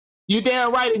You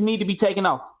damn right it need to be taken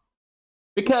off.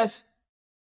 Because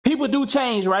people do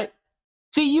change, right?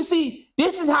 You see,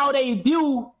 this is how they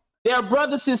view their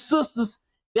brothers and sisters,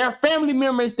 their family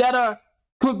members that are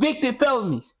convicted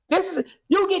felonies.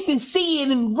 You get to see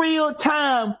it in real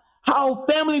time how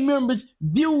family members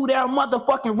view their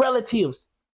motherfucking relatives.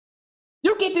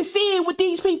 You get to see it with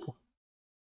these people.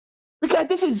 Because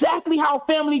this is exactly how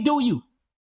family do you.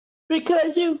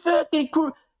 Because you fucking...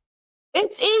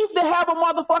 It's easy to have a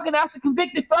motherfucking that's a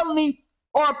convicted felony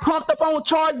or pumped up on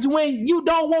charges when you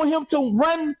don't want him to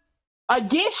run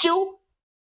against you.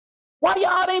 Why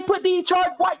y'all didn't put these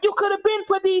charges? Why you could have been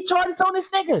put these charges on this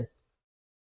nigga?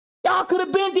 Y'all could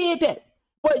have been did that.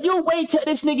 But you wait till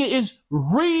this nigga is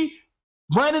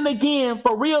running again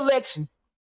for re-election.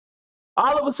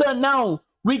 All of a sudden now,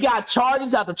 we got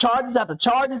charges after charges after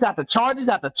charges after charges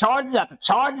after charges after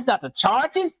charges after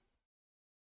charges.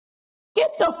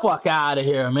 Get the fuck out of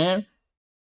here, man.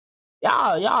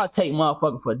 Y'all take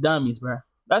motherfuckers for dummies, bro.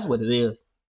 That's what it is.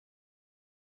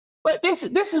 But this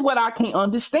is what I can't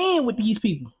understand with these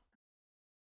people.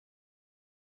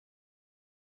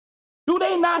 Do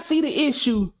they not see the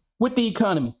issue with the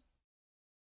economy?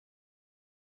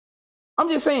 I'm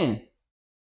just saying.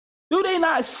 Do they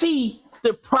not see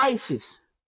the prices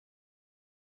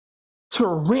to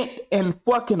rent and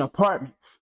fucking apartment?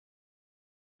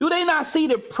 Do they not see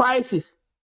the prices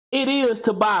it is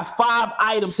to buy 5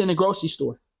 items in the grocery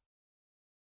store?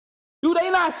 Do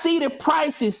they not see the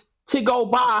prices to go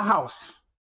buy a house?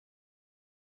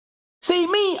 See,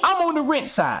 me, I'm on the rent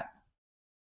side.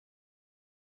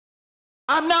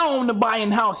 I'm now on the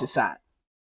buying houses side.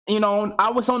 You know,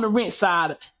 I was on the rent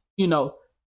side, you know.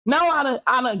 Now I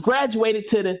done graduated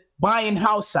to the buying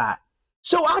house side.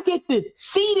 So I get to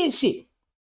see this shit.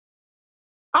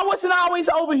 I wasn't always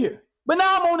over here. But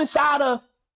now I'm on the side of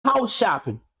house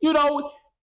shopping. You know,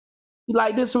 you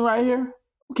like this one right here?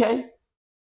 Okay.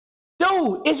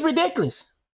 Dude, it's ridiculous.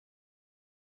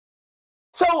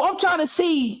 So I'm trying to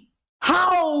see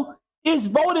how is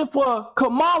voting for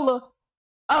Kamala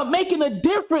making a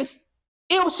difference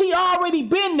if she already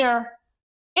been there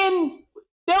and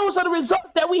those are the results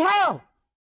that we have.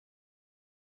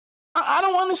 I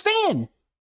don't understand.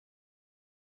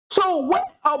 So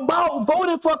what about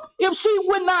voting for, if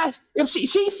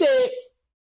she said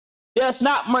there's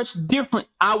not much different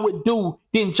I would do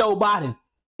than Joe Biden,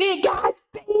 then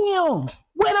goddamn,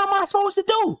 what am I supposed to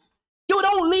do? You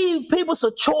don't leave people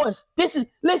a choice.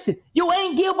 Listen, you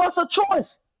ain't give us a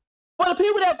choice. For the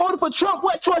people that voted for Trump,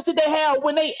 what choice did they have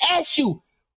when they asked you,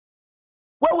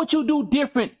 what would you do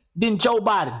different than Joe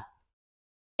Biden?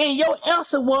 And your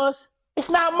answer was, it's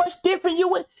not much different.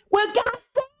 Well,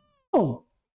 goddamn.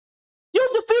 You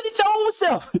defeated your own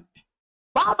self.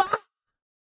 Bye-bye.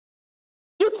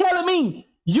 You telling me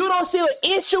you don't see an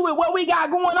issue with what we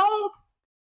got going on?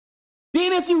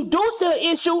 Then if you do see an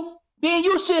issue, then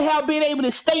you should have been able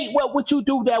to state what would you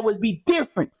do that would be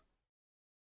different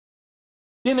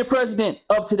than the president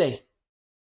of today.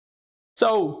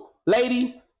 So,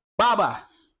 lady, bye-bye.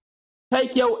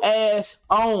 Take your ass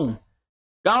on.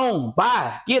 Gone.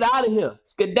 Bye. Get out of here.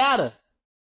 Skedaddle.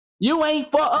 You ain't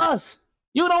for us.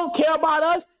 You don't care about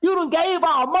us. You done gave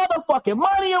our motherfucking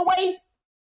money away.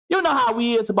 You know how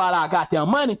we is about our goddamn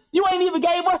money. You ain't even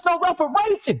gave us no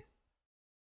reparation.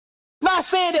 Not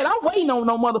saying that I'm waiting on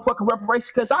no motherfucking reparation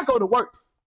because I go to work.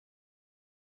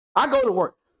 I go to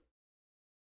work.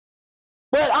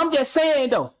 But I'm just saying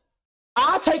though,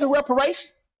 I'll take a reparation.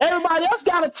 Everybody else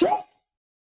got a check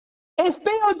and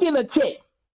still getting a check.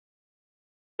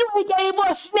 You ain't gave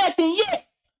us nothing yet,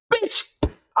 bitch.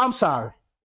 I'm sorry.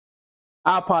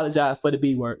 I apologize for the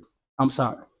B word. I'm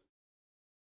sorry.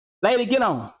 Lady, get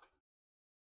on.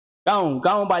 Go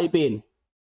on by your business.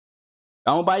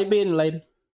 Go on by your business, lady.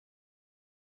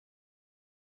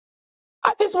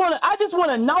 I just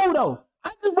wanna know though. I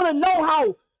just wanna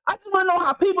know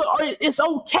how people are. It's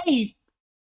okay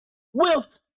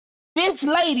with this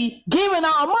lady giving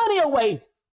our money away.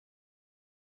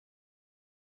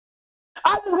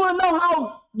 I just want to know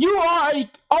how you are.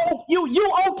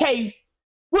 You okay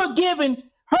with giving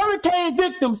hurricane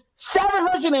victims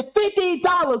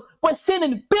 $750 but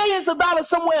sending billions of dollars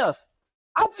somewhere else?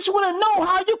 I just want to know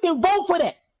how you can vote for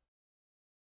that.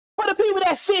 For the people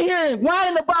that sit here and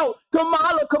whining about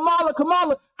Kamala,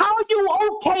 how are you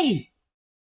okay?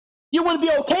 You wouldn't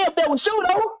be okay if that was you,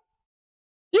 though.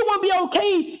 You wouldn't be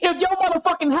okay if your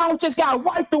motherfucking house just got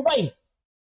wiped away.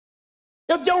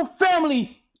 If your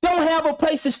family don't have a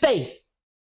place to stay.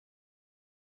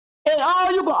 And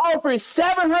all you can offer is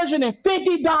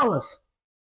 $750.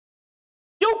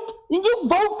 You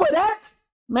vote for that?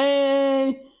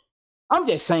 Man, I'm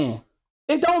just saying.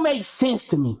 It don't make sense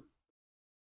to me.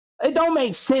 It don't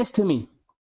make sense to me.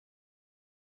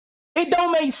 It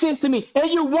don't make sense to me. And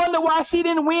you wonder why she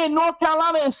didn't win North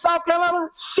Carolina and South Carolina?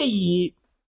 Shit.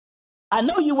 I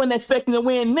know you weren't expecting to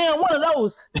win now one of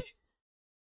those.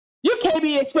 You can't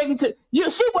be expecting to.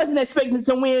 She wasn't expecting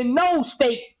to win no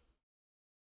state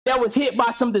that was hit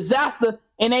by some disaster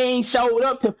and they ain't showed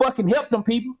up to fucking help them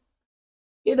people.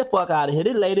 Get the fuck out of here.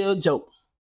 This lady a joke.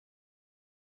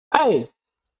 Hey,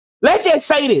 let's just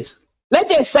say this.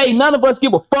 Let's just say none of us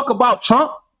give a fuck about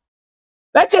Trump.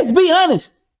 Let's just be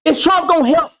honest. Is Trump gonna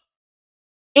help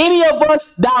any of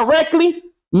us directly?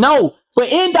 No. But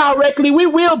indirectly, we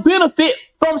will benefit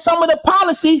from some of the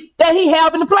policies that he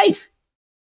have in place.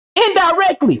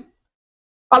 Indirectly.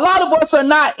 A lot of us are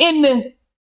not in the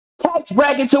tax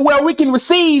bracket to where we can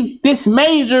receive this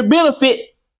major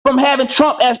benefit from having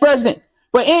Trump as president.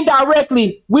 But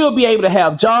indirectly, we'll be able to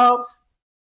have jobs.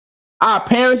 Our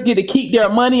parents get to keep their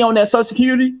money on their Social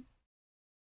Security.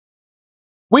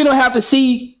 We don't have to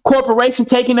see corporations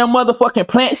taking their motherfucking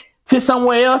plants to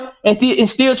somewhere else and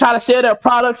still try to sell their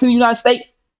products in the United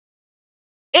States.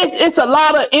 It's a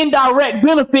lot of indirect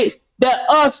benefits that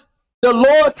us, the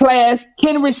lower class,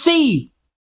 can receive.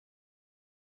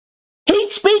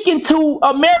 He's speaking to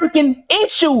American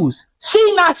issues.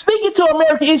 She's not speaking to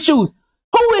American issues.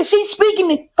 Who is she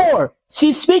speaking for?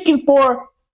 She's speaking for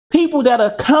people that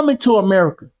are coming to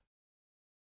America.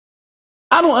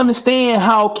 I don't understand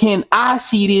how can I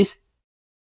see this,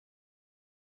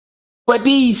 but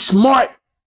these smart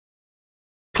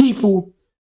people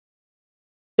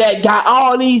that got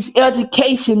all these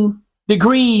education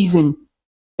degrees and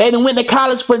they done went to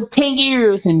college for 10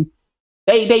 years and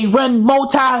they run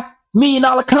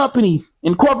multi-million-dollar companies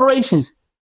and corporations,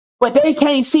 but they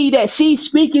can't see that she's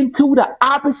speaking to the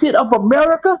opposite of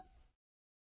America.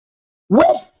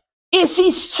 What is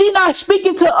she not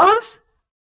speaking to us?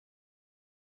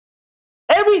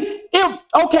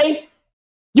 Okay,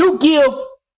 you give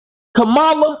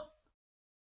Kamala,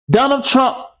 Donald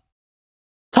Trump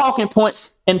talking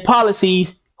points and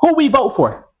policies, who we vote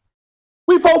for?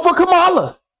 We vote for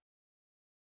Kamala.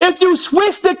 If you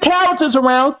switch the characters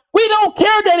around, we don't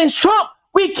care that it's Trump.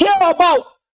 We care about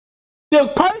the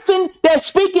person that's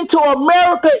speaking to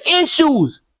America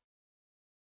issues.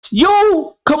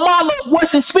 You, Kamala,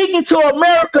 wasn't speaking to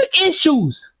America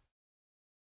issues.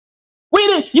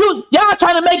 Y'all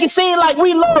trying to make it seem like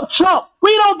we love Trump.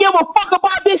 We don't give a fuck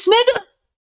about this nigga.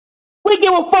 We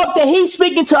give a fuck that he's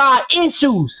speaking to our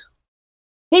issues.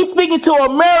 He's speaking to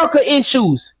America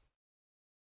issues.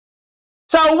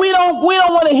 So we don't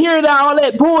want to hear all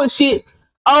that bullshit.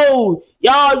 Oh,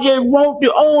 y'all just want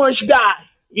the orange guy.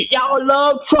 Y'all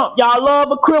love Trump. Y'all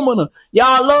love a criminal.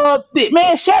 Y'all love this.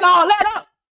 Man, shut all that up.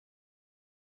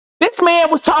 This man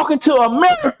was talking to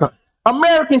America,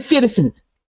 American citizens.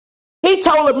 He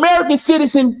told American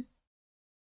citizens,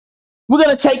 we're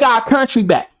going to take our country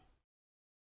back.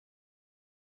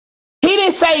 He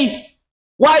didn't say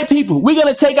white people, we're going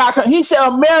to take our country. He said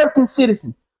American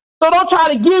citizens. So don't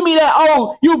try to give me that,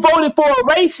 oh, you voted for a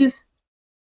racist.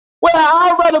 Well,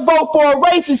 I'd rather vote for a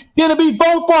racist than to be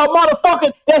voting for a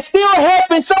motherfucker that's still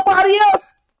helping somebody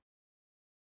else.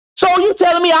 So you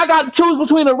telling me I got to choose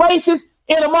between a racist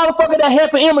and a motherfucker that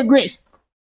helping immigrants?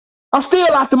 I'm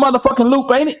still out the motherfucking loop,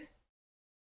 ain't it?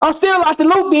 I'm still out the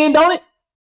loop then, don't it?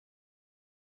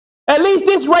 At least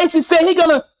this racist said he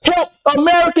gonna help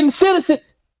American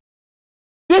citizens.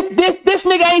 This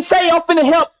nigga ain't say I'm finna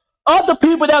help other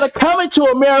people that are coming to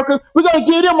America. We're gonna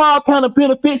give them all kind of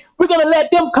benefits. We're gonna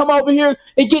let them come over here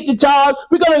and get the jobs.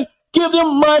 We're gonna give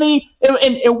them money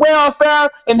and welfare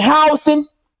and housing.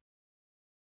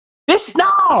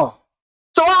 No.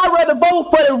 So I'd rather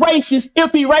vote for the racist.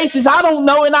 If he racist, I don't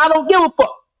know, and I don't give a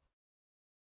fuck.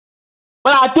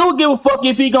 But I do give a fuck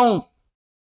if he gonna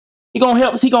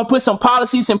help us. He gonna put some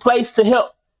policies in place to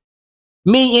help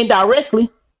me indirectly.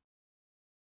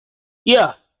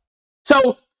 Yeah.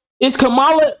 So is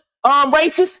Kamala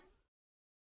racist?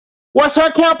 Was her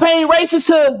campaign racist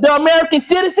to the American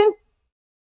citizen?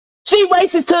 She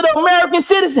racist to the American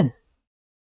citizen.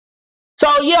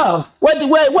 So yeah,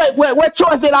 what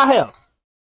choice did I have?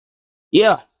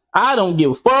 Yeah, I don't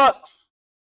give a fuck.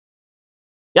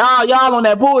 Y'all on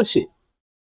that bullshit.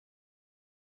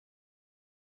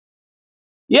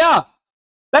 Yeah,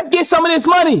 let's get some of this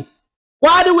money.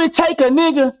 Why do it take a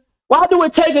nigga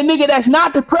that's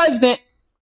not the president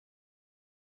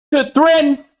to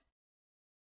threaten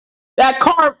that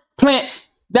car plant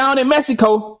down in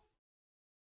Mexico?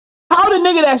 How the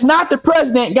nigga that's not the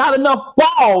president got enough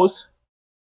balls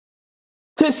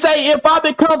to say, if I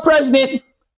become president,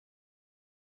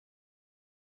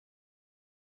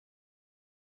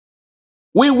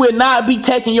 we will not be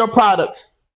taking your products?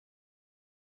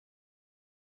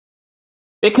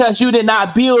 because you did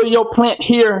not build your plant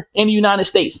here in the United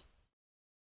States.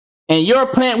 And your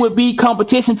plant would be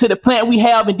competition to the plant we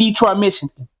have in Detroit,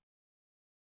 Michigan.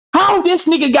 How this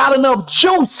nigga got enough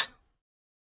juice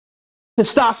to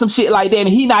start some shit like that, and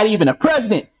he not even a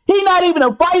president. He not even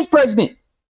a vice president.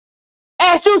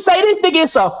 As you say, this nigga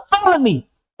is a felony.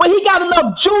 But he got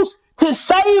enough juice to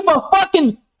save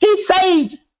he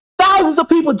saved thousands of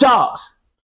people's jobs.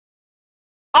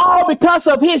 All because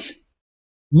of his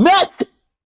method.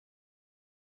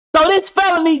 So this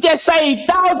felony just saved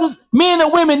thousands, men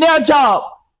and women, their job.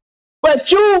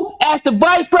 But you, as the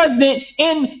vice president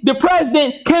and the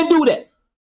president, can't do that.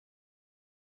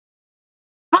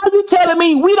 How you telling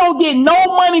me we don't get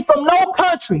no money from no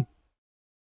country,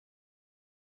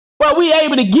 but we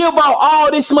able to give out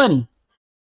all this money?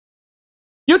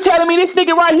 You telling me this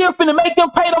nigga right here finna make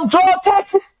them pay them drug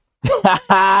taxes?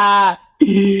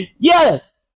 Yeah.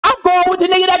 I'm going with the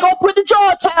nigga that gonna put the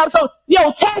drug tax on.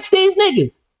 Yo, tax these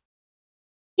niggas.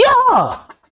 Yeah.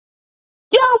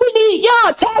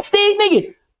 Tax these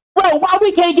niggas. Bro, why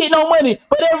we can't get no money,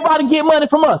 but everybody get money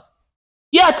from us?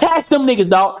 Yeah, tax them niggas,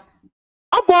 dog.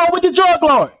 I'm going with the drug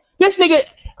lord. This nigga,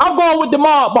 I'm going with the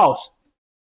mob boss.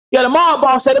 Yeah, the mob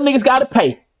boss said them niggas gotta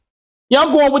pay. Yeah,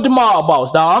 I'm going with the mob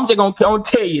boss, dog. I'm just gonna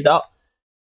tell you, dog.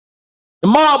 The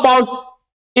mob boss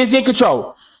is in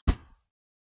control.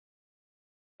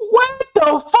 What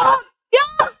the fuck?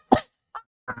 Yeah.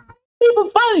 People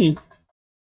funny.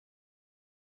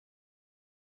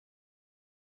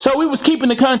 So we was keeping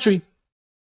the country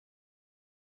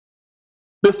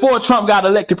before Trump got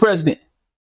elected president.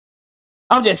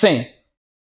 I'm just saying.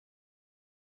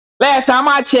 Last time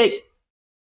I checked,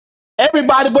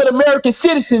 everybody but American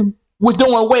citizens was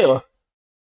doing well.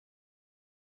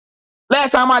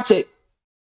 Last time I checked.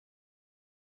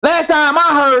 Last time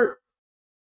I heard,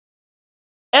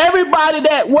 everybody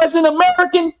that wasn't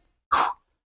American,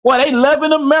 well, they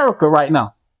loving America right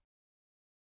now.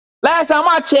 Last time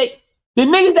I checked, the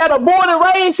niggas that are born and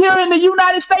raised here in the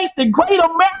United States, the great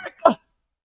America,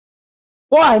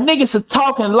 boy, niggas are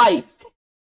talking like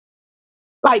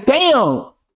damn,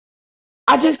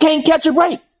 I just can't catch a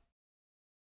break.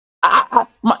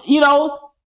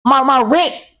 My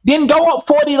rent didn't go up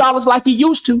 $40 like it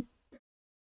used to.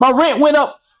 My rent went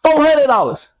up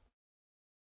 $400.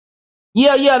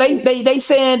 Yeah, they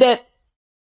saying that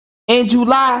in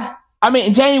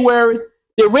January,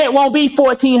 the rent won't be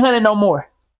 $1,400 no more.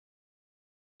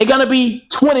 It's gonna be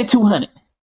 $2,200.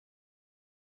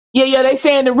 Yeah, they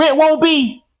saying the rent won't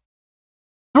be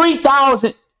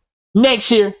 $3,000 next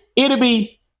year. It'll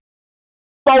be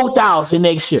 $4,000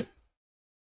 next year.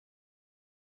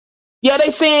 Yeah, they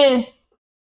saying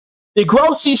the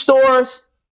grocery stores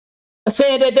are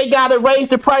saying that they gotta raise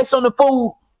the price on the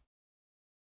food.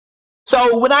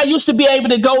 So when I used to be able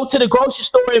to go to the grocery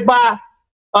store and buy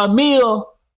a meal,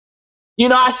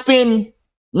 I spend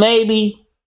maybe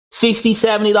 $60,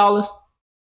 $70.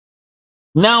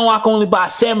 Now I can only buy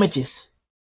sandwiches.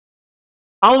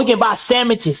 I only can buy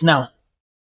sandwiches now.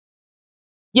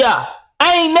 Yeah,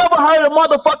 I ain't never heard of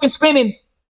motherfucking spending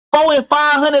 $400 and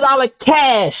 $500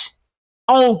 cash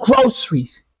on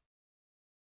groceries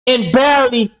and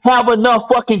barely have enough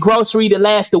fucking grocery to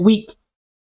last a week.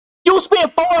 You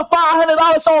spend $400 and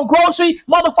 $500 on grocery,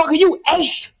 motherfucker, you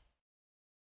ate.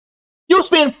 You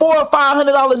spend $400 or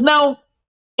 $500 now,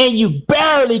 and you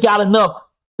barely got enough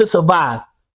to survive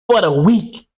for the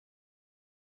week.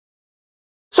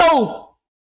 So,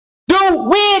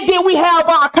 when did we have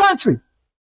our country?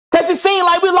 Because it seemed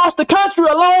like we lost the country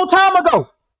a long time ago.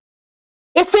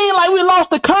 It seemed like we lost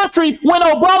the country when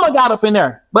Obama got up in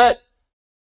there. But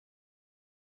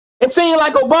it seemed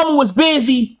like Obama was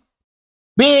busy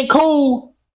being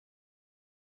cool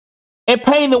and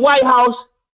painting the White House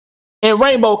in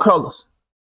rainbow colors.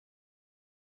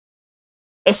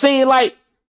 It seemed like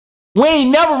we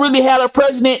ain't never really had a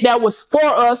president that was for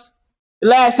us. The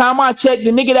last time I checked,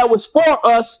 the nigga that was for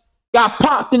us got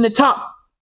popped in the top.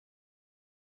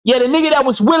 Yeah, the nigga that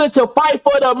was willing to fight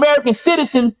for the American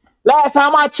citizen, last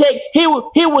time I checked, he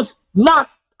was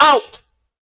knocked out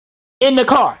in the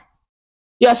car.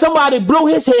 Yeah, somebody blew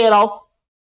his head off.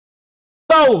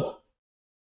 So,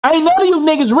 ain't none of you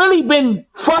niggas really been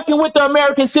fucking with the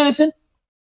American citizen.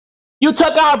 You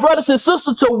took our brothers and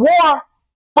sisters to war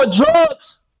for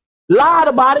drugs, lied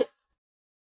about it.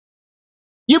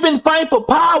 You've been fighting for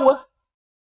power.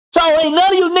 So ain't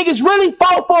none of you niggas really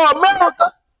fought for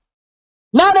America.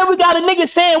 Now that we got a nigga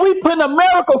saying we putting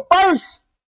America first.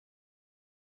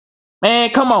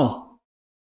 Man, come on.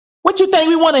 What you think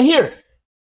we want to hear?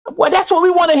 Well, that's what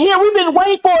we want to hear. We've been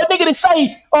waiting for a nigga to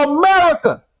say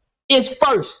America is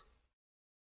first.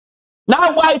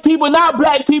 Not white people, not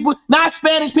black people, not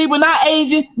Spanish people, not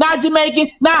Asian, not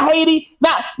Jamaican, not Haiti,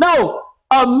 no,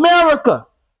 America.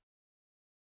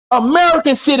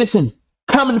 American citizens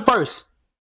coming first.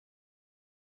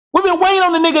 We've been waiting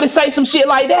on the nigga to say some shit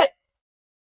like that.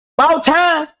 About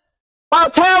time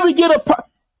we get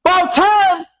about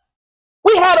time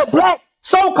we had a black,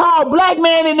 so-called black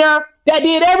man in there that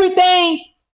did everything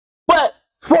but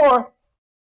for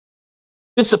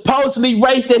the supposedly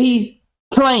race that he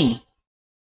claimed.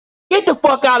 Get the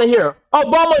fuck out of here.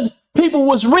 Obama people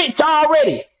was rich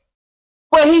already.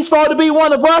 But he's supposed to be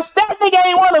one of us. That nigga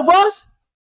ain't one of us.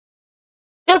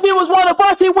 If he was one of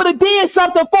us, he would have did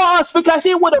something for us because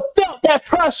he would have felt that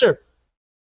pressure.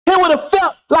 He would have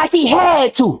felt like he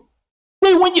had to.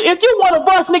 See, if you one of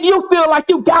us, nigga, you feel like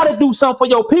you gotta do something for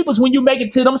your peoples when you make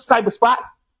it to them type of spots.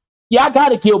 Yeah, I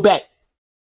gotta give back.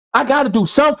 I gotta do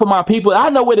something for my people. I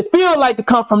know what it feels like to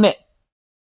come from that.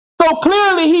 So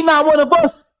clearly he not one of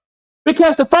us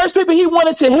because the first people he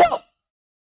wanted to help,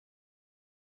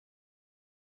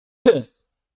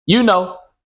 you know,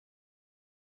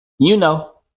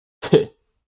 he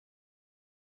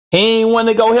ain't want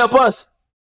to go help us,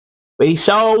 but he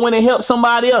sure went to help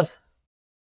somebody else.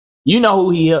 You know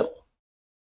who he helped.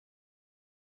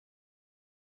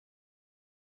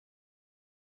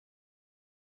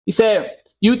 He said,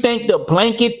 you think the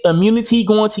blanket immunity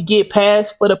going to get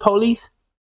passed for the police?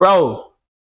 Bro,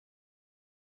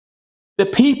 the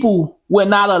people will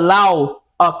not allow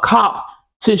a cop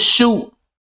to shoot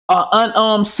an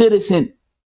unarmed citizen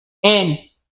and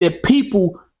the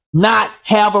people not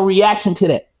have a reaction to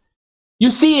that. You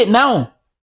see it now.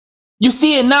 You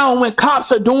see it now when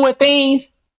cops are doing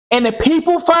things and the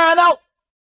people find out.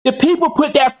 The people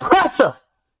put that pressure.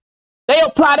 They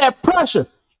apply that pressure.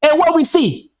 And what we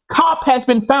see, cop has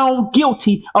been found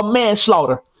guilty of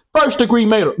manslaughter, first-degree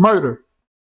murder.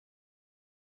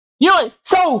 You know,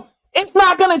 so it's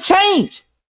not going to change.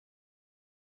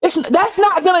 That's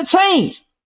not going to change.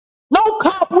 No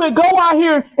cop will go out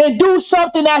here and do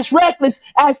something that's reckless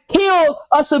as kill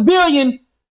a civilian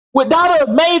without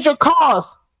a major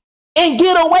cause and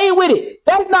get away with it.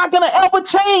 That's not going to ever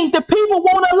change. The people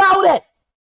won't allow that.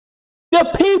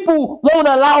 The people won't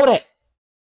allow that.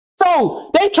 So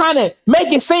they trying to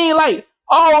make it seem like,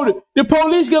 oh, the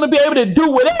police going to be able to do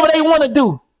whatever they want to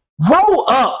do. Grow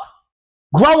up.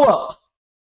 Grow up.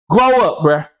 Grow up,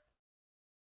 bruh.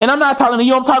 And I'm not talking to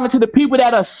you. I'm talking to the people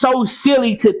that are so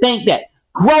silly to think that.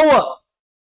 Grow up.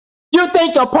 You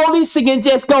think a police can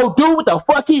just go do what the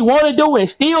fuck he want to do and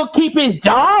still keep his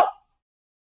job?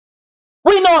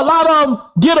 We know a lot of them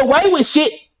get away with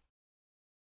shit.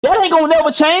 That ain't gonna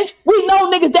never change. We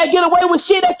know niggas that get away with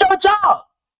shit at your job.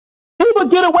 People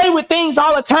get away with things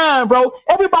all the time, bro.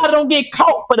 Everybody don't get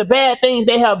caught for the bad things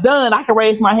they have done. I can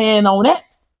raise my hand on that.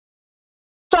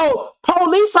 So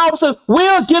police officers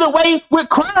will get away with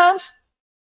crimes,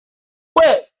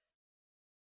 but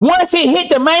once it hit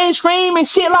the mainstream and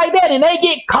shit like that and they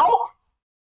get caught,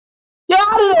 you're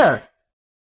out of there.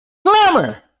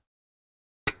 Glamour.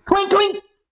 Clink, clink.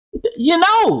 You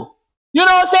know what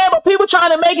I'm saying? But people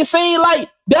trying to make it seem like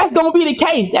that's going to be the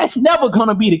case. That's never going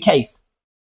to be the case.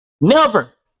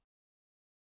 Never.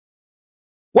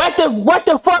 What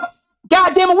the fuck?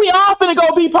 God damn it, we all finna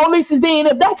go be police then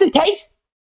if that's the case.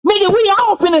 Nigga, we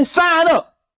all finna sign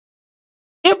up.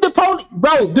 If the police,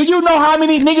 bro, do you know how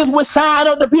many niggas would sign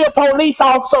up to be a police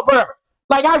officer, bro?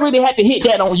 Like, I really had to hit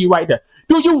that on you right there.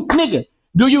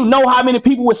 Do you know how many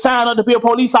people would sign up to be a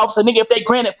police officer, nigga, if they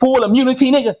granted full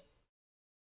immunity, nigga?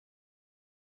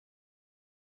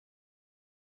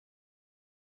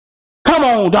 Come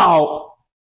on, dog.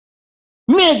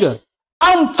 Nigga,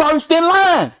 I'm first in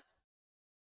line.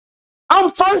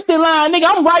 I'm first in line, nigga.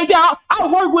 I'm right there. I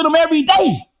work with them every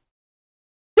day.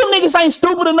 Them niggas ain't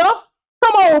stupid enough.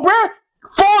 Come on, bro.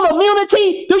 Full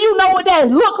immunity. Do you know what that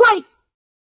look like?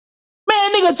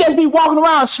 Man, nigga just be walking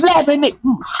around slapping it.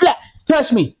 Slap.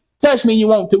 Touch me. Touch me, you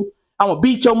want to. I'm gonna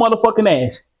beat your motherfucking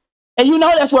ass. And you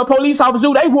know that's what police officers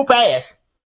do. They whoop ass.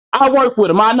 I work with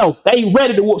them. I know. They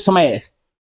ready to whoop some ass.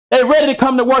 They ready to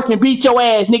come to work and beat your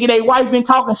ass, nigga. They wife been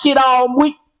talking shit all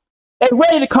week. They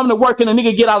ready to come to work and a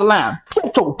nigga get out of line.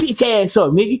 Get your bitch ass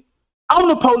up, nigga. I'm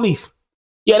the police.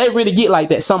 Yeah, they really get like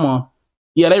that, someone.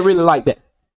 Yeah, they really like that.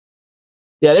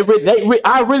 Yeah,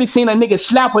 I really seen a nigga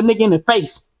slap a nigga in the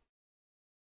face.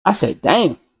 I said,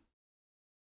 damn.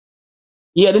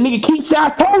 Yeah, the nigga keeps saying, I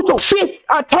told you, bitch.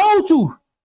 I told you.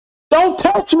 Don't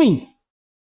touch me.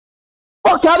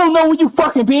 Fuck, I don't know where you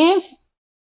fucking been.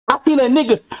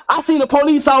 I seen a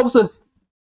police officer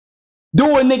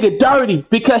do a nigga dirty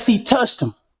because he touched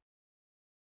him.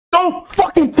 Don't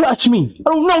fucking touch me.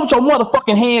 I don't know what your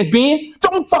motherfucking hands been.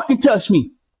 Don't fucking touch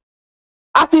me.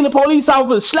 I seen the police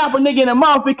officer slap a nigga in the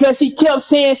mouth because he kept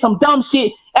saying some dumb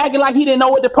shit, acting like he didn't know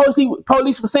what the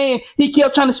police was saying. He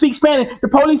kept trying to speak Spanish. The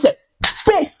police said,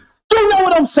 you know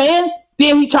what I'm saying?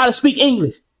 Then he tried to speak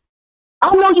English.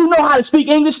 I know you know how to speak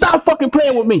English. Stop fucking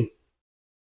playing with me.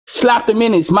 Slapped him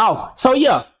in his mouth. So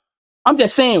yeah, I'm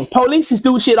just saying, police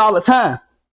do shit all the time.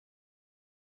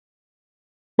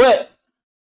 But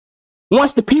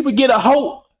once the people get a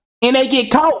hold and they get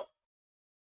caught,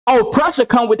 oh, pressure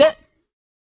come with that.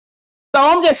 So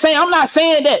I'm just saying, I'm not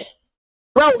saying that,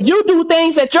 bro, you do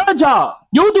things at your job.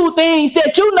 You do things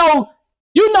that you know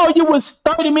you was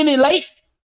 30 minutes late,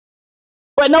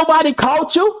 but nobody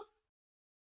caught you.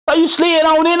 So you slid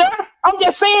on in there. I'm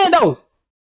just saying though.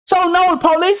 So no, the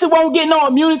police won't get no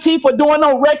immunity for doing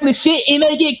no reckless shit and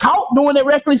they get caught doing that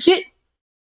reckless shit.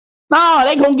 Nah,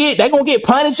 they gonna get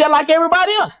punished just like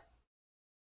everybody else.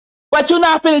 But you're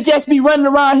not finna just be running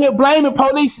around here blaming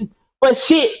police for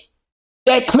shit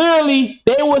that clearly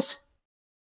they was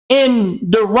in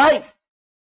the right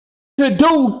to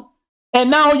do. And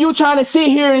now you trying to sit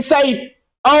here and say,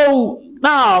 oh,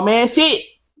 nah, man, shit,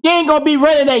 they ain't gonna be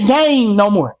running that game no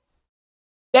more.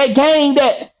 That game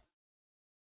that,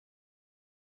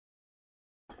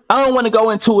 I don't want to go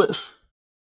into it,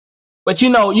 but you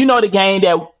know the game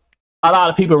that a lot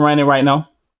of people running right now.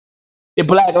 The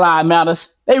Black Lives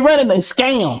Matters. They running a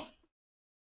scam.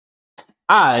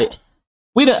 Alright.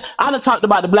 I done talked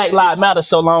about the Black Lives Matter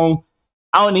so long,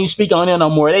 I don't even speak on it no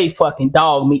more. They fucking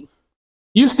dog meat.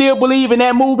 You still believe in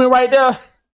that movement right there?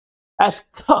 That's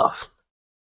tough.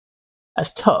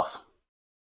 That's tough.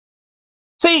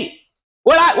 See,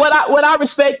 what I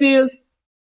respect is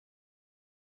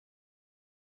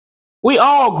we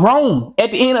all grown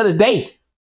at the end of the day.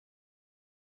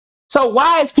 So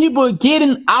why is people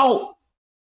getting out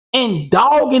and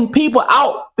dogging people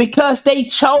out because they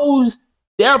chose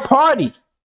their party?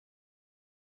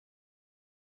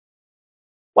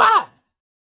 Why?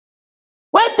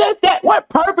 What does that, what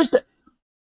purpose?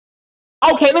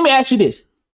 Okay, let me ask you this.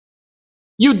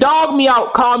 You dog me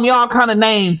out, call me all kind of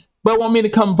names, but want me to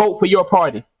come vote for your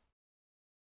party.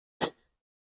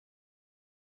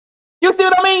 You see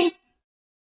what I mean?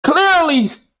 Clearly,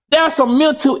 there's some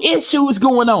mental issues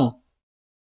going on.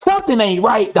 Something ain't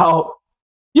right, dog.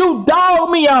 You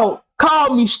dog me out,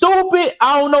 call me stupid.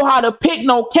 I don't know how to pick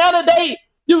no candidate.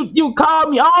 You call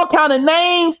me all kind of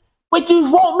names, but you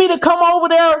want me to come over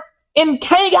there and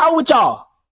hang out with y'all.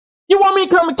 You want me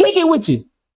to come and kick it with you.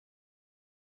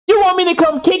 You want me to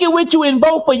come kick it with you and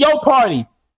vote for your party.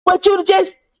 But you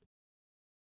just,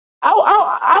 I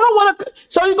don't want to.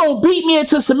 So you're going to beat me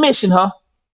into submission, huh?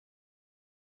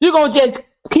 You're going to just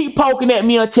keep poking at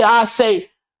me until I say,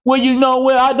 well, you know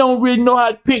what? I don't really know how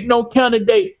to pick no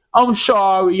candidate. I'm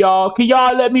sorry, y'all. Can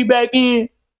y'all let me back in?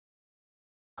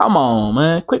 Come on,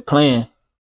 man. Quit playing.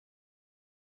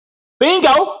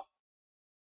 Bingo.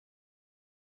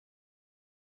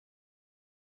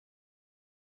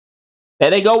 There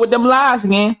they go with them lies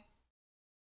again.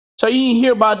 So you didn't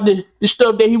hear about the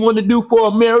stuff that he wanted to do for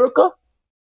America?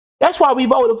 That's why we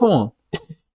voted for him.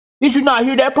 Did you not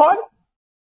hear that part?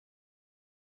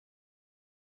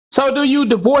 So do you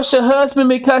divorce your husband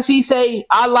because he say,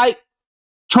 I like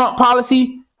Trump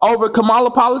policy over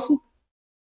Kamala policy?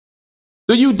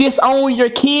 Do you disown your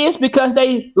kids because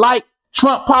they like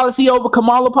Trump policy over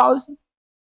Kamala policy?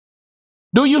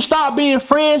 Do you stop being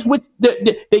friends with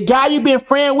the guy you've been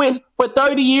friends with for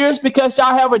 30 years because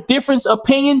y'all have a different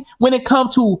opinion when it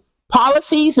comes to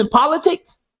policies and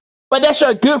politics? But that's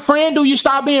your good friend. Do you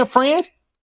stop being friends?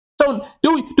 So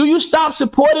do you stop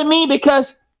supporting me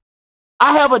because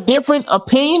I have a different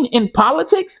opinion in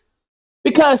politics?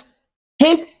 Because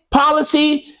his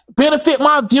policy benefit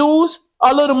my views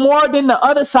a little more than the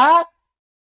other side?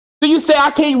 Do you say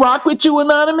I can't rock with you,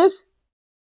 Anonymous?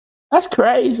 That's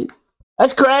crazy.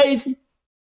 That's crazy.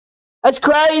 That's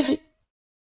crazy.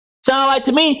 Sound like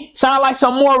to me, sound like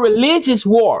some more religious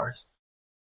wars.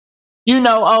 You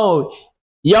know, oh,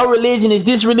 your religion is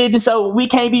this religion, so we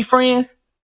can't be friends.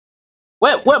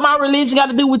 What my religion got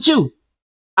to do with you?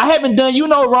 I haven't done you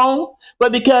no wrong,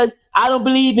 but because I don't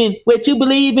believe in what you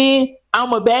believe in,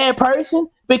 I'm a bad person.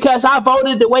 Because I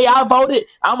voted the way I voted,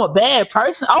 I'm a bad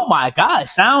person. Oh my God,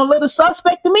 sound a little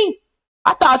suspect to me.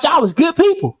 I thought y'all was good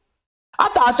people. I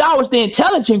thought y'all was the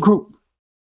intelligent group.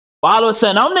 But all of a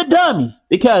sudden, I'm the dummy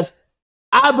because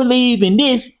I believe in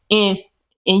this and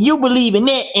you believe in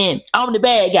that and I'm the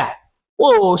bad guy.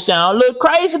 Whoa, sound a little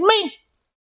crazy to me.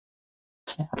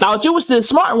 I thought you was the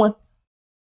smart one.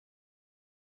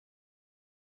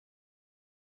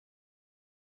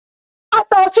 I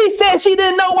thought she said she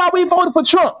didn't know why we voted for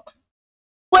Trump.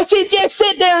 But she just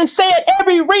sit there and said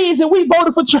every reason we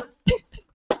voted for Trump.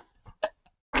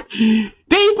 These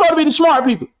supposed to be the smart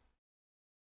people.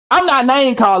 I'm not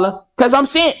name calling, because I'm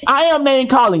saying I am name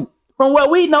calling. From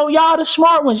what we know, y'all the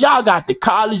smart ones. Y'all got the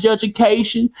college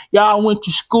education. Y'all went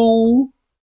to school.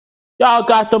 Y'all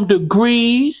got them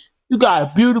degrees. You got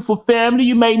a beautiful family.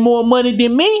 You make more money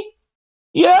than me.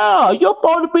 Yeah, you're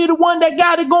supposed to be the one that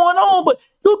got it going on. But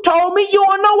you told me you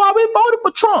don't know why we voted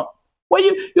for Trump. Well,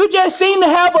 you just seem to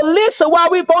have a list of why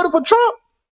we voted for Trump.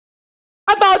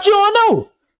 I thought you don't know.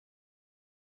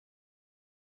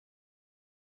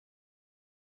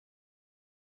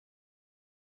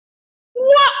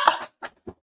 What?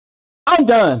 I'm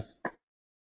done.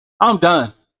 I'm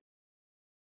done.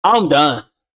 I'm done.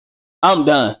 I'm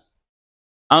done.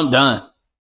 I'm done.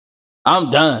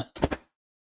 I'm done.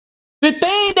 The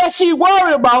thing that she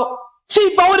worried about,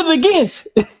 she voted against.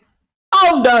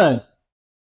 I'm done.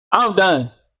 I'm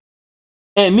done.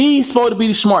 And these supposed to be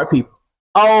the smart people.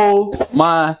 Oh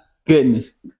my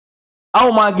goodness.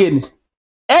 Oh my goodness.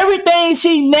 Everything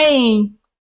she named,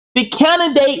 the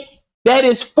candidate that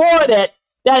is for that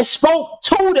spoke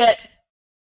to that,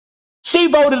 she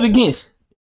voted against.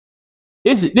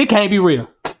 This can't be real.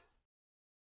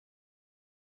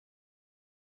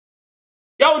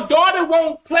 Your daughter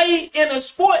won't play in a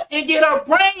sport and get her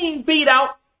brain beat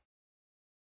out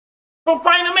from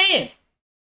fighting a man.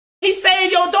 He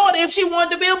saved your daughter if she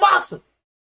wanted to be a boxer.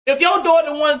 If your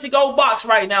daughter wanted to go box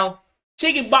right now,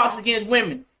 she can box against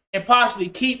women and possibly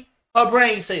keep her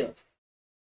brain cells.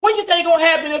 What you think gonna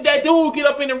happen if that dude get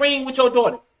up in the ring with your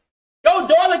daughter? Your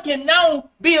daughter can now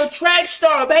be a track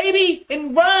star, baby,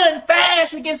 and run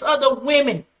fast against other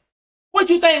women. What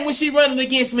you think when she running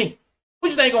against me? What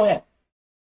you think gonna happen?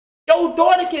 Your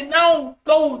daughter can now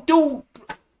go do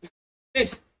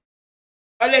this.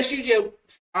 Unless you just,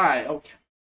 all right, okay.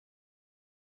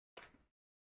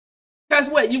 Guess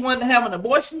what? You wanted to have an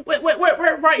abortion?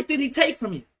 What rights did he take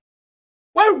from you?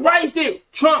 What rights did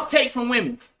Trump take from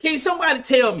women? Can somebody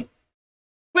tell me?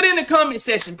 Put in the comment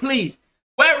section, please.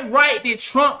 What right did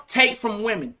Trump take from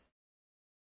women?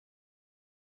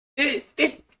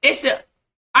 It's the,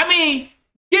 I mean,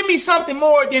 give me something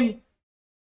more than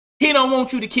he don't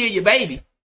want you to kill your baby.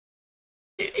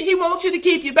 He wants you to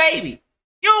keep your baby.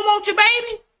 You don't want your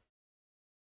baby?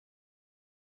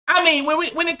 I mean,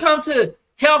 when it comes to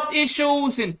health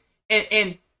issues and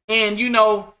you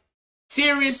know,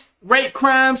 serious rape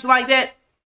crimes like that,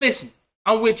 listen,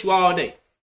 I'm with you all day.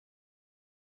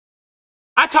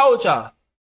 I told y'all,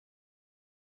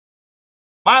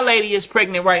 my lady is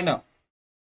pregnant right now.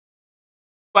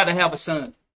 About to have a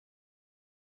son.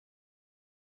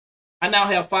 I now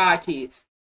have 5 kids.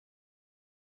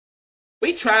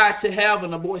 We tried to have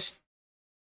an abortion.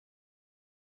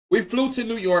 We flew to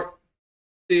New York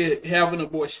to have an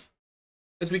abortion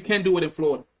because we couldn't do it in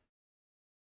Florida.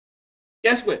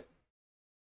 Guess what?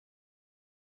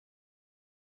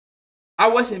 I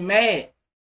wasn't mad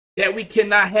that we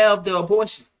cannot have the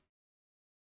abortion.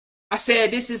 I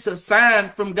said this is a sign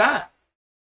from God.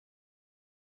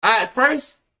 At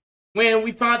first, when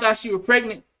we found out she was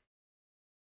pregnant,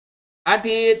 I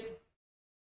did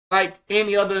like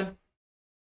any other.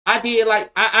 I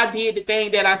did the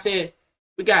thing that I said.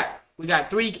 We got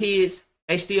 3 kids.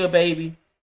 They still baby.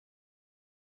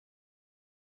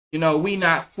 You know, we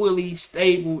not fully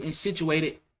stable and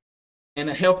situated in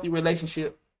a healthy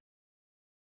relationship.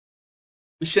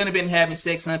 We shouldn't have been having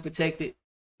sex unprotected,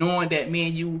 knowing that me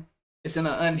and you is in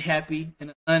an unhappy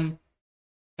and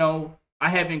I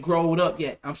haven't grown up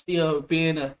yet. I'm still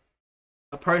being a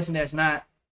person that's not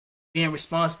being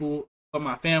responsible for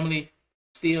my family,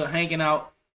 still hanging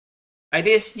out. Like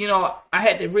this, you know, I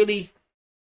had to really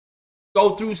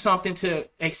go through something to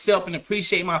accept and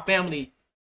appreciate my family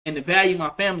and to value my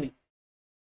family.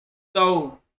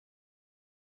 So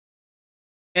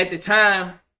at the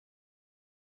time,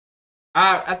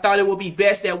 I thought it would be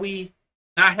best that we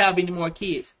not have any more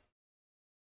kids.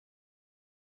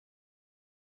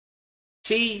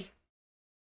 She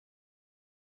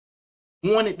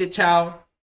wanted the child.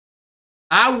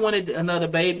 I wanted another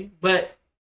baby, but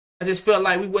I just felt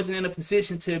like we wasn't in a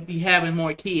position to be having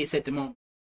more kids at the moment.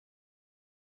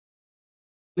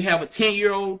 We have a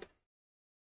 10-year-old,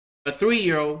 a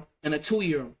 3-year-old, and a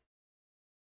 2-year-old.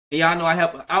 And y'all know I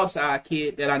have an outside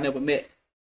kid that I never met.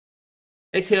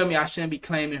 They tell me I shouldn't be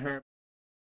claiming her.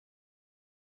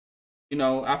 You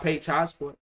know, I pay child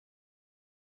support.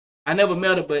 I never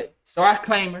met her, but so I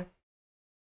claim her.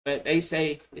 But they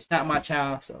say it's not my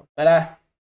child. So, but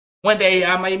one day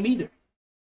I may meet her.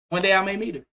 One day I may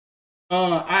meet her.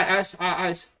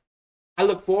 I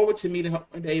look forward to meeting her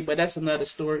one day, but that's another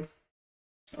story.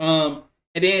 And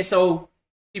then so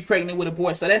she pregnant with a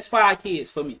boy. So that's 5 kids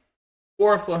for me.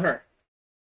 4 for her.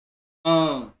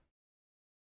 So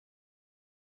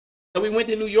we went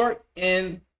to New York,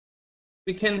 and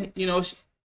we can, we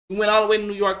went all the way to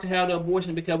New York to have the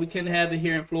abortion because we couldn't have it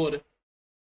here in Florida.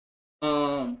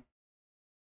 And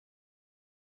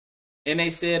they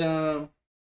said,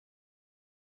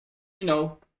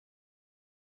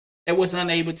 they was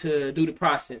unable to do the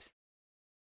process.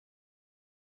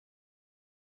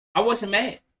 I wasn't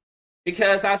mad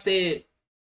because I said,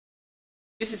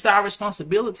 this is our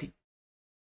responsibility.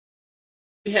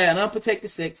 We had unprotected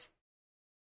sex,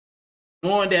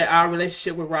 knowing that our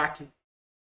relationship with Rocky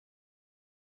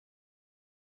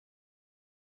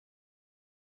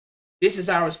this is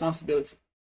our responsibility.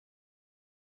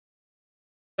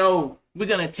 So we're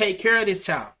going to take care of this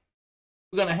child.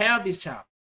 We're going to have this child.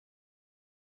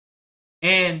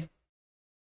 And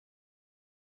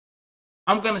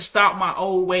I'm going to stop my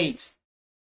old ways.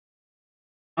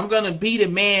 I'm going to be the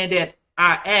man that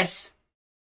I asked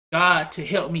God to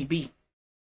help me be.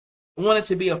 I wanted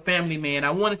to be a family man.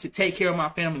 I wanted to take care of my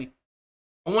family.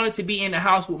 I wanted to be in the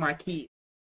house with my kids.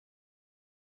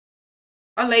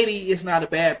 My lady is not a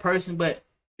bad person, but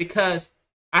because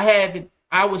I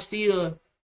was still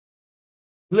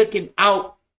looking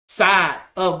outside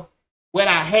of what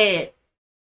I had,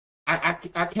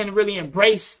 I can't really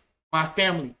embrace my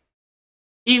family.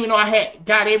 Even though I had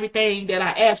got everything that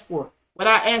I asked for. What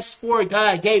I asked for,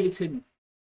 God gave it to me.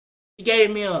 He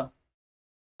gave me a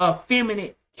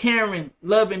feminine, caring,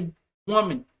 loving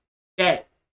woman that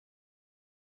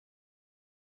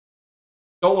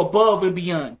go above and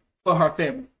beyond for her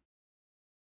family.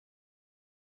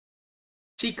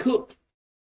 She cooked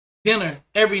dinner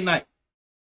every night.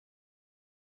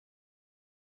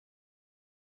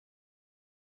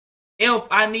 If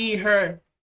I need her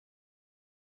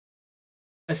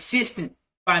assistant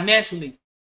financially,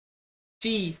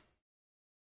 she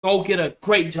go get a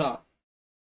great job.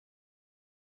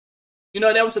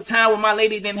 There was a time when my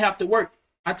lady didn't have to work.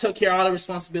 I took care of all the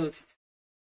responsibilities.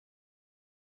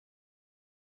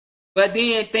 But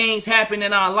then things happened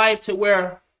in our life to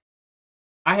where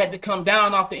I had to come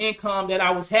down off the income that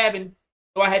I was having.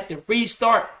 So I had to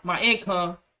restart my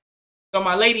income. So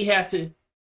my lady had to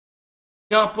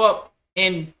jump up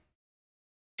and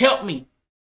help me.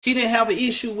 She didn't have an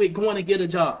issue with going to get a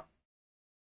job.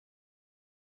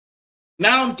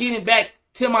 Now I'm getting back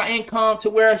to my income to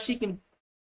where she can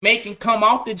make and come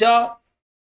off the job.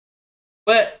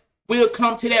 But we'll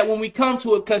come to that when we come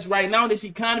to it, because right now this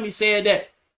economy said that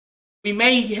you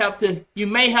may have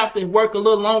to work a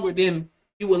little longer than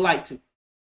you would like to.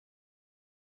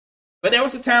 But there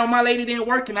was a time when my lady didn't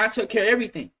work and I took care of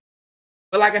everything.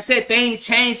 But like I said, things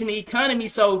changed in the economy,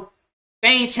 so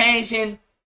things changed in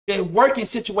the working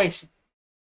situation.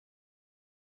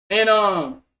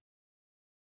 And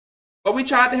but we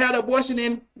tried to have the abortion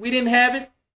and we didn't have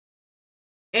it.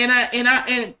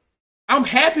 And I'm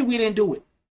happy we didn't do it.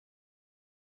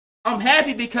 I'm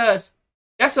happy because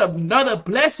that's another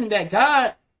blessing that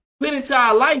God put into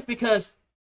our life, because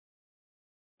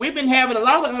we've been having a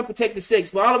lot of unprotected sex,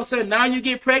 but all of a sudden now you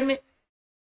get pregnant.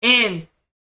 And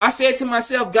I said to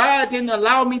myself, God didn't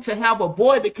allow me to have a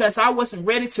boy because I wasn't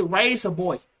ready to raise a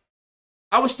boy.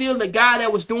 I was still the guy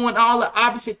that was doing all the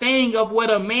opposite thing of what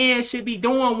a man should be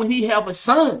doing when he have a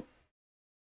son.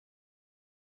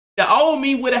 The old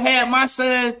me would have had my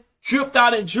son dripped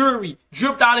out in jewelry,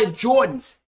 dripped out in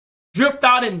Jordans, dripped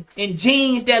out in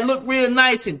jeans that look real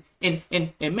nice and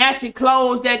matching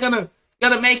clothes that gonna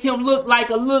make him look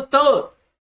like a little thug.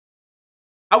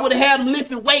 I would have had him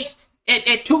lifting weights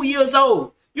at 2 years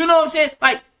old. You know what I'm saying?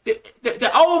 Like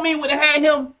the old me would have had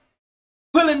him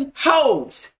pulling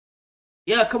hoes.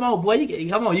 Yeah, come on, boy.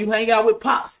 You hang out with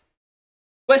Pops.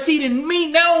 But see, to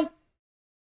me now,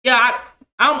 yeah,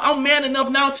 I'm man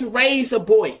enough now to raise a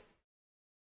boy.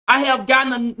 I have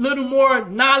gotten a little more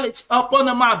knowledge up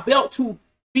under my belt to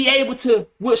be able to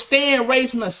withstand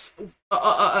raising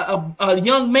a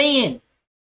young man.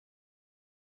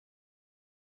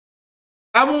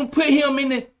 I won't put him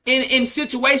in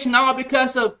situation all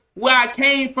because of where I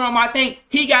came from. I think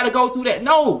he got to go through that.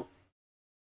 No.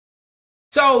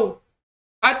 So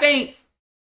I think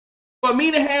for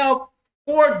me to have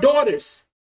 4 daughters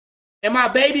and my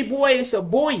baby boy is a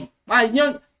boy,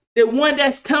 the one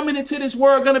that's coming into this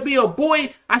world gonna be a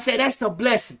boy, I said that's the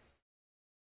blessing.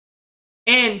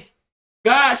 And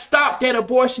God stopped that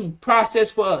abortion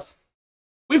process for us.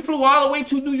 We flew all the way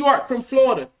to New York from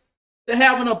Florida to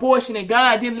have an abortion, and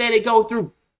God didn't let it go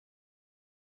through.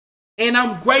 And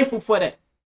I'm grateful for that.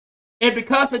 And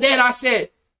because of that, I said,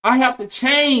 I have to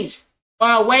change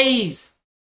my ways.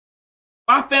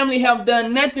 My family have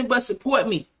done nothing but support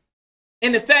me.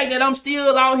 And the fact that I'm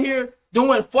still out here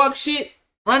doing fuck shit,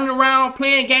 running around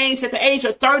playing games at the age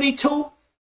of 32.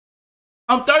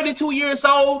 I'm 32 years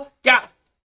old, got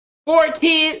 4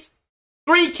 kids,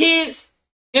 3 kids,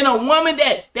 and a woman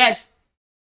that's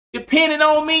dependent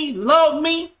on me, love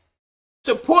me,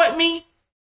 support me.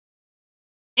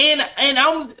 And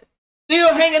I'm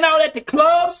still hanging out at the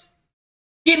clubs,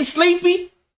 getting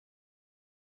sleepy,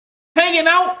 hanging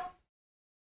out.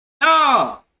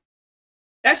 Nah,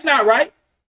 that's not right.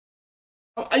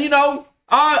 You know,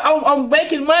 I'm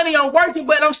making money, I'm working,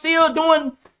 but I'm still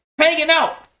hanging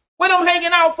out. What I'm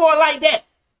hanging out for like that?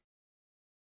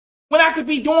 When I could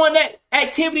be doing that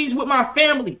activities with my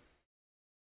family.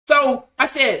 So I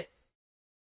said,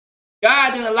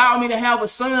 God didn't allow me to have a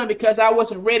son because I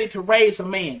wasn't ready to raise a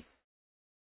man.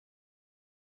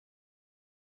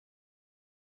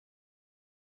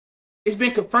 It's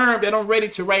been confirmed that I'm ready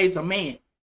to raise a man,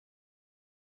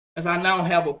 as I now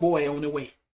have a boy on the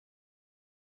way.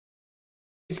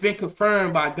 It's been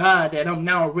confirmed by God that I'm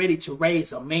now ready to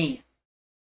raise a man.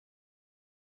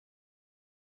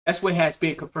 That's what has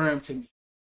been confirmed to me.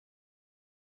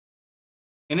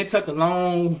 And it took a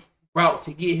long route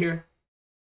to get here,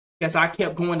 because I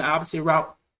kept going the opposite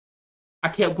route. I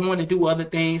kept going to do other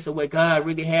things of what God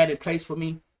really had in place for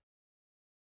me.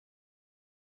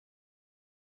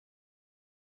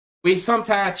 We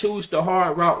sometimes choose the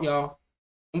hard route, y'all.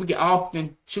 And we can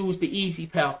often choose the easy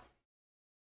path.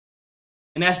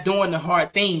 And that's doing the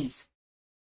hard things.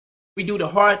 We do the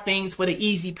hard things for the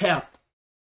easy path.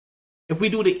 If we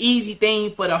do the easy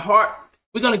thing for the hard,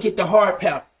 we're going to get the hard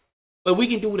path. But we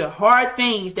can do the hard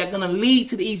things that are going to lead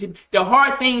to the easy. The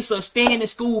hard things are staying in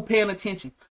school paying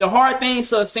attention. The hard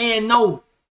things are saying no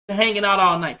to hanging out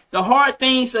all night. The hard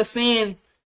things are saying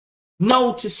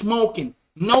no to smoking,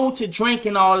 no to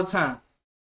drinking all the time.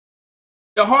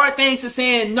 The hard things are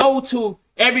saying no to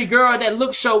every girl that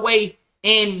looks your way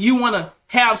and you want to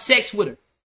have sex with her.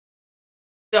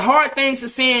 The hard things are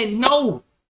saying no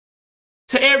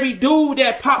to every dude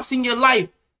that pops in your life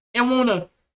and want to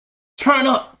turn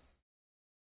up.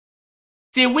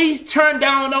 See, if we turn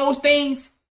down those things,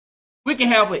 we can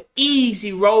have an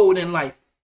easy road in life.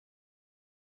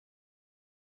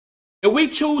 If we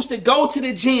choose to go to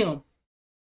the gym,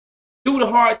 do the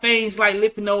hard things like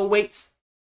lifting those weights.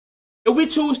 If we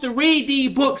choose to read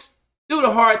these books, do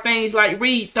the hard things like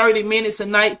read 30 minutes a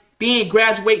night, then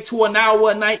graduate to an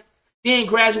hour a night, then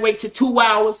graduate to 2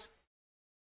 hours.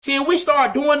 See, if we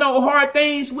start doing those hard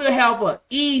things, we'll have an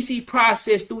easy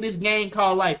process through this game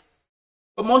called life.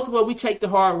 But most of us, we take the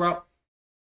hard route.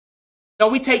 No,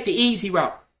 we take the easy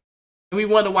route. And we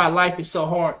wonder why life is so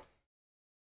hard.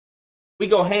 We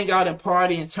go hang out and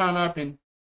party and turn up, and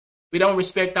we don't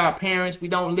respect our parents. We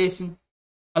don't listen.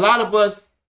 A lot of us,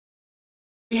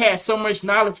 we had so much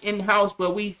knowledge in the house,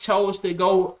 but we chose to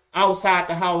go outside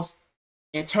the house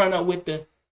and turn up with the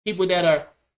people that are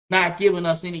not giving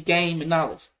us any game and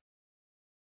knowledge.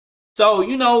 So,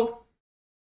 you know,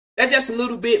 that's just a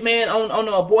little bit, man, on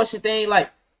the abortion thing. Like,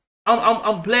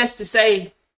 I'm blessed to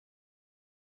say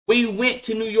we went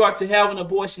to New York to have an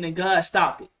abortion and God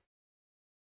stopped it.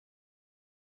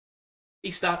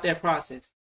 He stopped that process.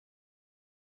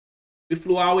 We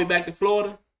flew all the way back to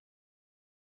Florida.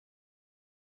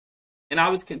 And I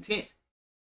was content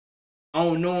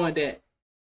on knowing that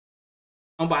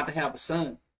I'm about to have a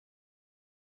son.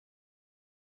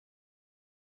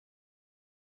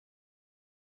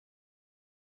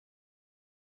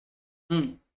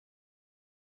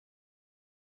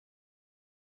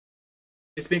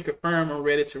 It's been confirmed I'm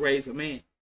ready to raise a man.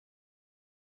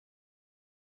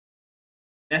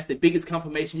 That's the biggest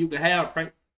confirmation you can have,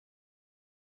 right?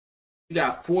 You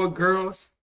got 4 girls,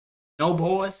 no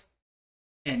boys.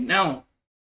 And now,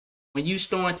 when you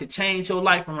starting to change your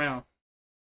life around,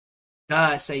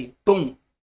 God say, boom,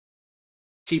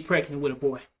 she pregnant with a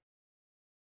boy.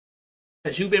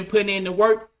 Because you've been putting in the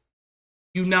work,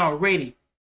 you now ready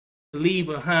to leave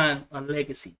behind a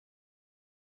legacy.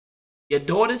 Your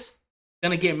daughter's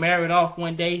gonna get married off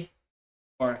one day,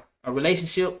 or a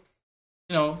relationship,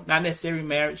 you know, not necessarily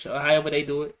marriage or however they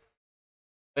do it.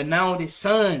 But now this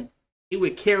son, he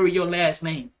will carry your last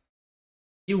name.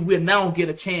 You will now get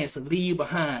a chance to leave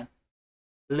behind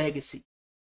legacy.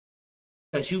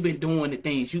 Because you've been doing the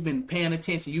things, you've been paying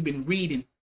attention, you've been reading,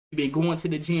 you've been going to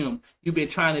the gym, you've been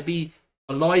trying to be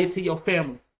a loyal to your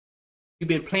family, you've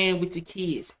been playing with your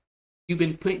kids, you've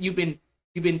been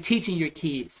teaching your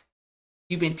kids,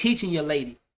 you've been teaching your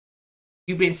lady,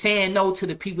 you've been saying no to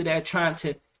the people that are trying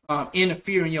to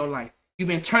interfere in your life, you've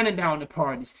been turning down the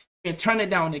parties, you've been turning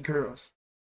down the girls.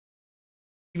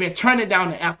 You've been turning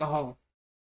down the alcohol.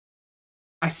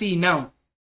 I see now.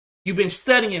 You've been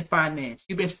studying finance.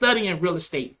 You've been studying real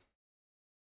estate.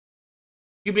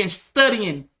 You've been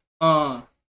studying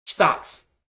stocks.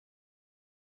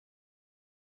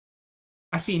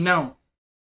 I see now.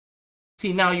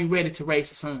 See now you ready to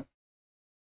raise a son.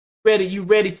 You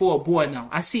ready for a boy now.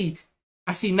 I see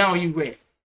now you ready.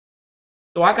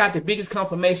 So I got the biggest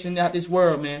confirmation out this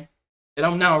world, man, that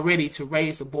I'm now ready to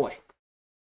raise a boy.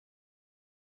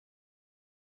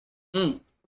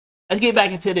 Let's get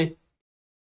back into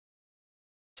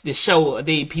the show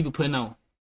that people putting on.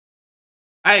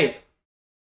 Hey,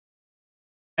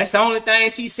 that's the only thing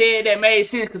she said that made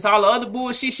sense, because all the other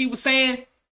bullshit she was saying,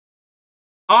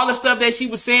 all the stuff that she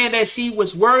was saying that she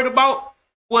was worried about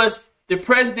was the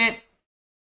president.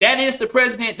 That is the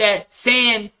president that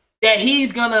saying that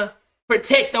he's gonna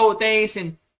protect those things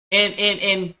and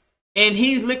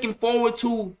he's looking forward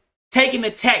to taking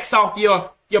the tax off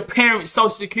your parents' Social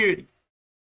Security.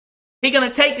 He's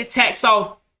gonna take the tax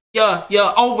off your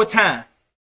overtime. I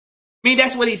mean,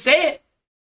 that's what he said.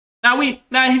 Now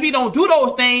if we don't do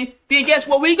those things, then guess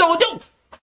what we gonna do?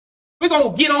 We're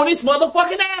gonna get on this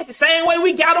motherfucking ass the same way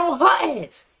we got on her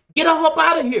ass. Get her up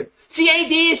out of here. She ain't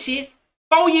did shit.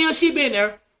 4 years she been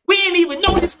there. We didn't even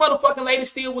know this motherfucking lady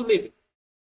still was living.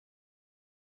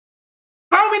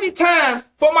 How many times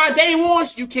for my day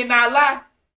ones, you cannot lie?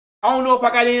 I don't know if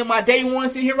I got any of my day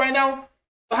ones in here right now,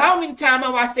 but how many times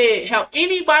have I said, have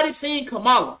anybody seen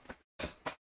Kamala?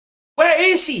 Where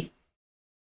is she?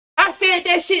 I said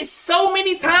that shit so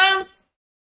many times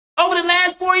over the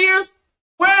last 4 years.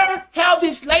 Where have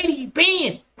this lady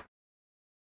been?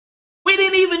 We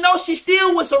didn't even know she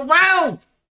still was around.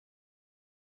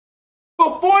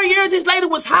 For 4 years, this lady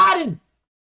was hiding.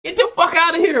 Get the fuck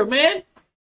out of here, man.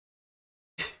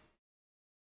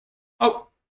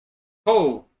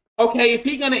 Okay, if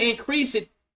he gonna increase it,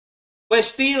 but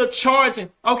still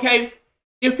charging, okay,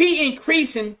 if he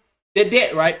increasing the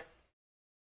debt, right,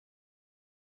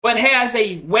 but has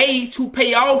a way to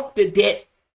pay off the debt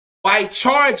by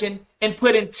charging and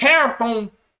putting tariff on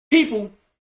people,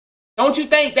 don't you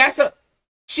think that's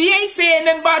she ain't saying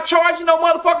nothing about charging no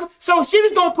motherfucker, so she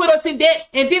was gonna put us in debt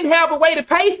and didn't have a way to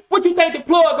pay? What you think the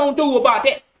plug gonna do about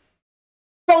that?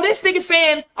 So this nigga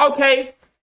saying, okay,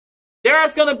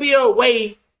 there's gonna be a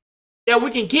way that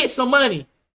we can get some money.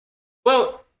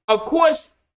 Well, of course,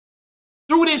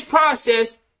 through this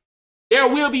process, there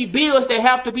will be bills that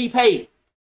have to be paid.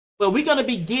 But we're gonna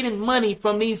be getting money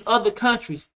from these other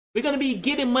countries. We're gonna be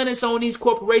getting money on these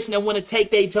corporations that want to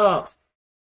take their jobs.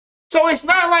 So it's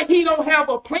not like he don't have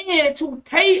a plan to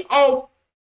pay off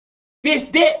this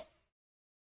debt.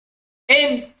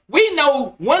 And we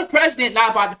know one president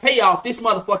not about to pay off this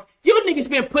motherfucker. You niggas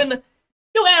been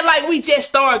you act like we just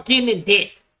started getting in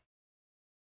debt.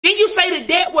 Didn't you say the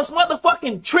debt was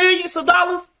motherfucking trillions of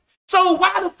dollars? So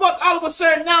why the fuck all of a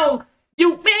sudden now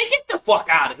man, get the fuck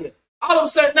out of here. All of a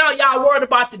sudden now y'all worried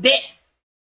about the debt.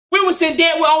 We was in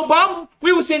debt with Obama.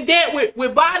 We was in debt with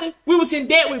Biden. We was in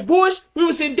debt with Bush. We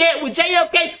was in debt with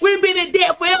JFK. We've been in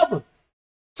debt forever.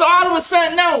 So all of a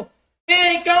sudden now,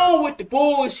 man, go on with the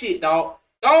bullshit, dog.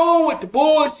 Go on with the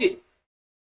bullshit.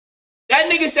 That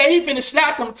nigga said he finna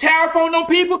slap them tariff on them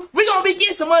people. We gonna be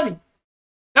getting some money.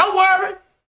 Don't worry.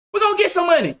 We gonna get some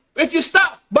money. If you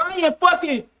stop buying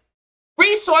fucking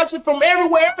resources from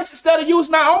everywhere else instead of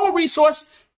using our own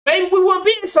resources, maybe we wouldn't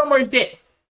be in so much debt.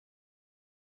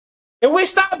 If we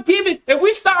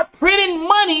start printing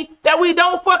money that we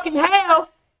don't fucking have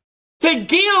to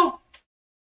give,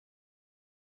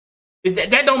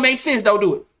 that don't make sense, don't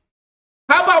do it.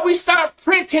 How about we start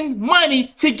printing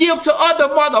money to give to other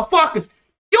motherfuckers?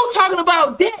 You talking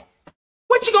about debt.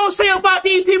 What you gonna say about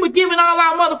these people giving all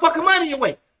our motherfucking money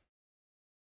away?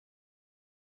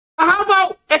 How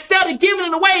about instead of giving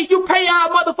it away, you pay our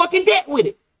motherfucking debt with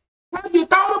it? Have you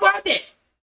thought about that?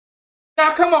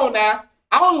 Now, come on now.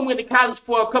 I only went to college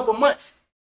for a couple months.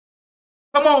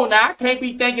 Come on now. I can't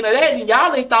be thinking of that, and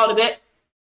y'all ain't thought of that.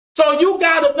 So you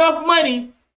got enough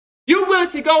money. You willing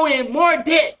to go in more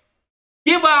debt,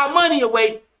 give our money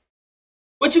away,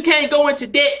 but you can't go into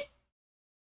debt.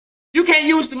 You can't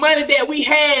use the money that we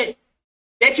had,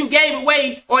 that you gave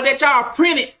away, or that y'all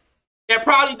printed, that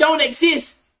probably don't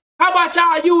exist. How about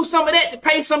y'all use some of that to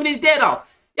pay some of this debt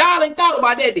off? Y'all ain't thought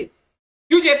about that, did you?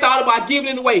 You just thought about giving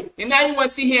it away. And now you want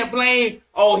to sit here and blame,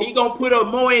 oh, he going to put up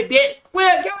more in debt.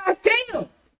 Well, God damn.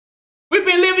 We've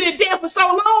been living in debt for so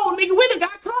long, nigga. We done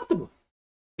got comfortable.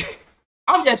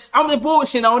 I'm just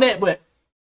bullshitting on that, but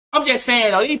I'm just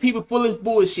saying, though, these people full of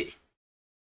bullshit.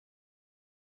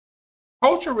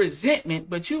 Cultural resentment,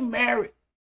 but you ain't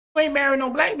married no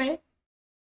black man.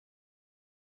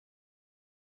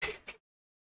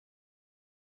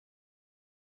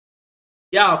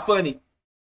 Y'all funny.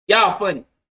 Y'all funny.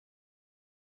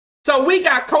 So we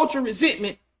got cultural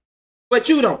resentment, but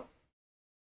you don't.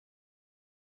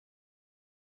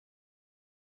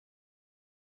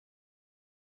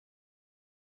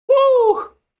 Woo!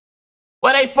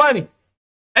 Well, they funny.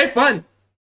 They funny.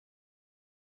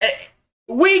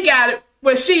 We got it,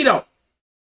 but she don't.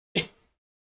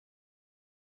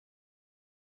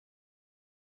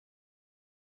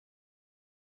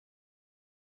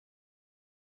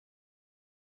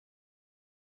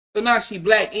 So now she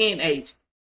black and Asian.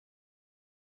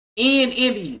 And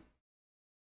Indian.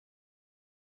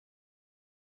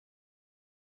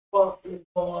 What is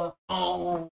going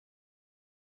on?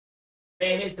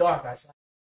 Man, it's dark outside.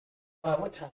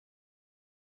 What time?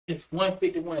 It's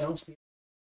 1:51. I'm still.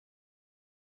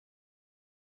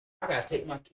 I gotta take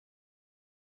my kid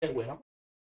that way. I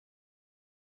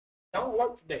don't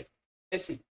work today. Let's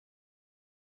see.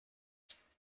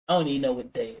 I don't even know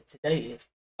what day today is.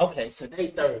 Okay, so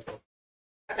today Thursday.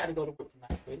 I gotta go to work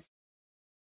tonight, please.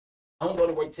 I don't go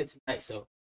to work till tonight, so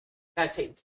I gotta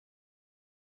take.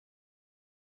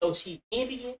 So she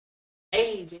Indian,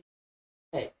 Asian.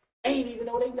 Hey, I ain't even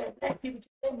know they let black people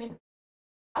get them in.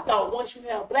 I thought once you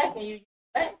have black in you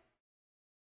black.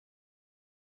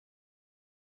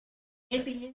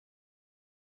 Indian,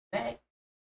 black,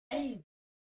 Asian.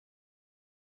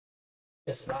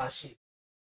 That's a lot of shit.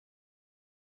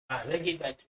 All right, let's get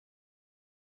back to it.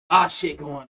 A lot of shit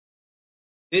going on.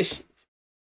 This shit is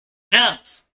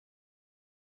nuts.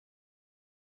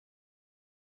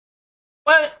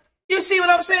 But you see what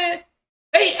I'm saying?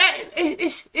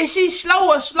 Is she slow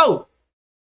or slow?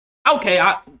 Okay,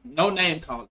 no name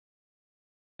calling.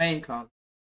 Name calling.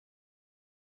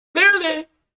 Clearly,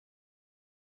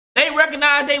 they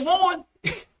recognize they won.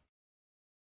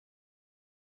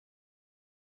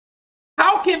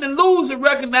 How can the loser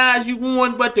recognize you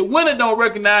won, but the winner don't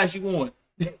recognize you won?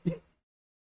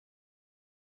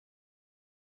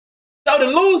 So the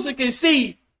loser can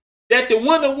see that the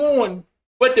winner won,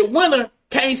 but the winner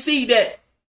can't see that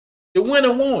the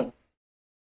winner won.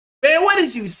 Man, what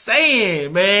is you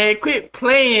saying, man? Quit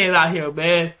playing out here,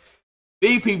 man.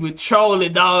 These people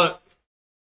trolling, dog.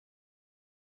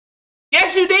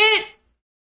 Yes, you did.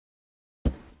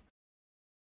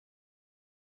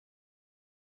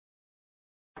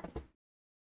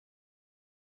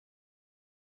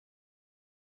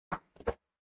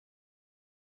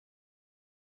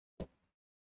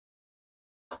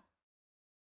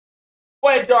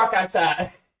 Boy, it's dark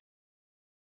outside.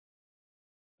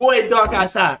 Boy, it's dark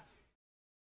outside.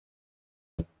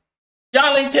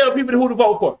 Y'all ain't tell people who to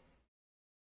vote for.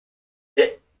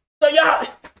 So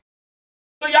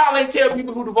y'all ain't tell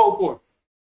people who to vote for.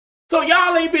 So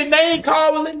y'all ain't been name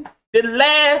calling the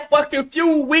last fucking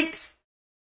few weeks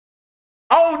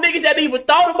on niggas that even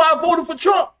thought about voting for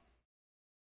Trump.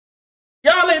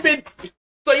 Y'all ain't been.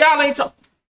 So y'all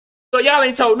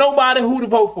ain't told nobody who to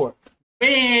vote for.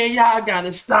 Man, y'all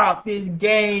gotta stop this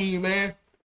game, man.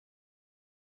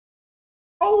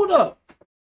 Hold up.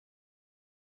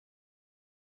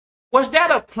 Was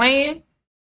that a plan?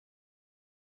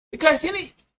 Because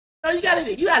you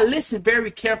gotta listen very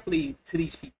carefully to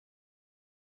these people.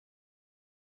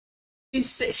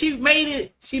 She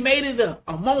made it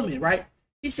a moment, right?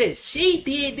 She said she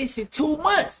did this in 2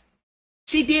 months.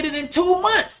 She did it in 2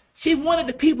 months. She wanted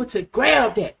the people to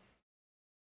grab that.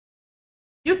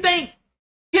 You think,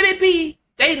 could it be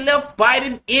they left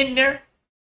Biden in there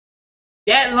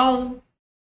that long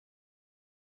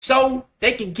so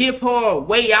they can give her a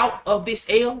way out of this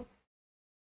L?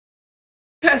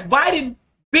 Because Biden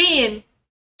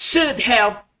should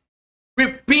have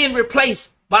been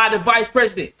replaced by the vice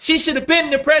president. She should have been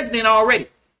the president already.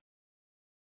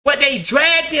 But they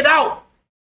dragged it out.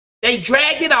 They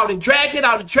dragged it out and dragged it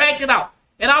out and dragged it out.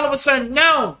 And all of a sudden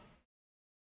now,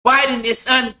 Biden is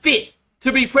unfit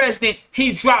to be president.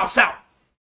 He drops out.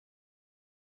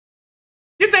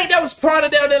 You think that was part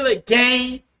of their little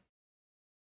game?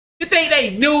 You think they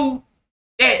knew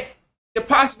that the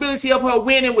possibility of her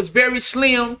winning was very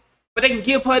slim, but they can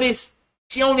give her this?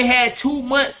 She only had 2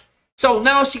 months, so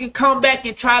now she can come back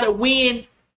and try to win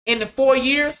in the 4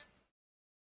 years.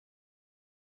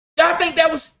 Y'all think that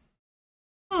was,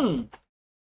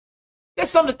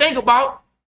 that's something to think about.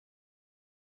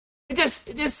 It's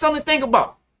just something to think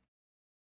about.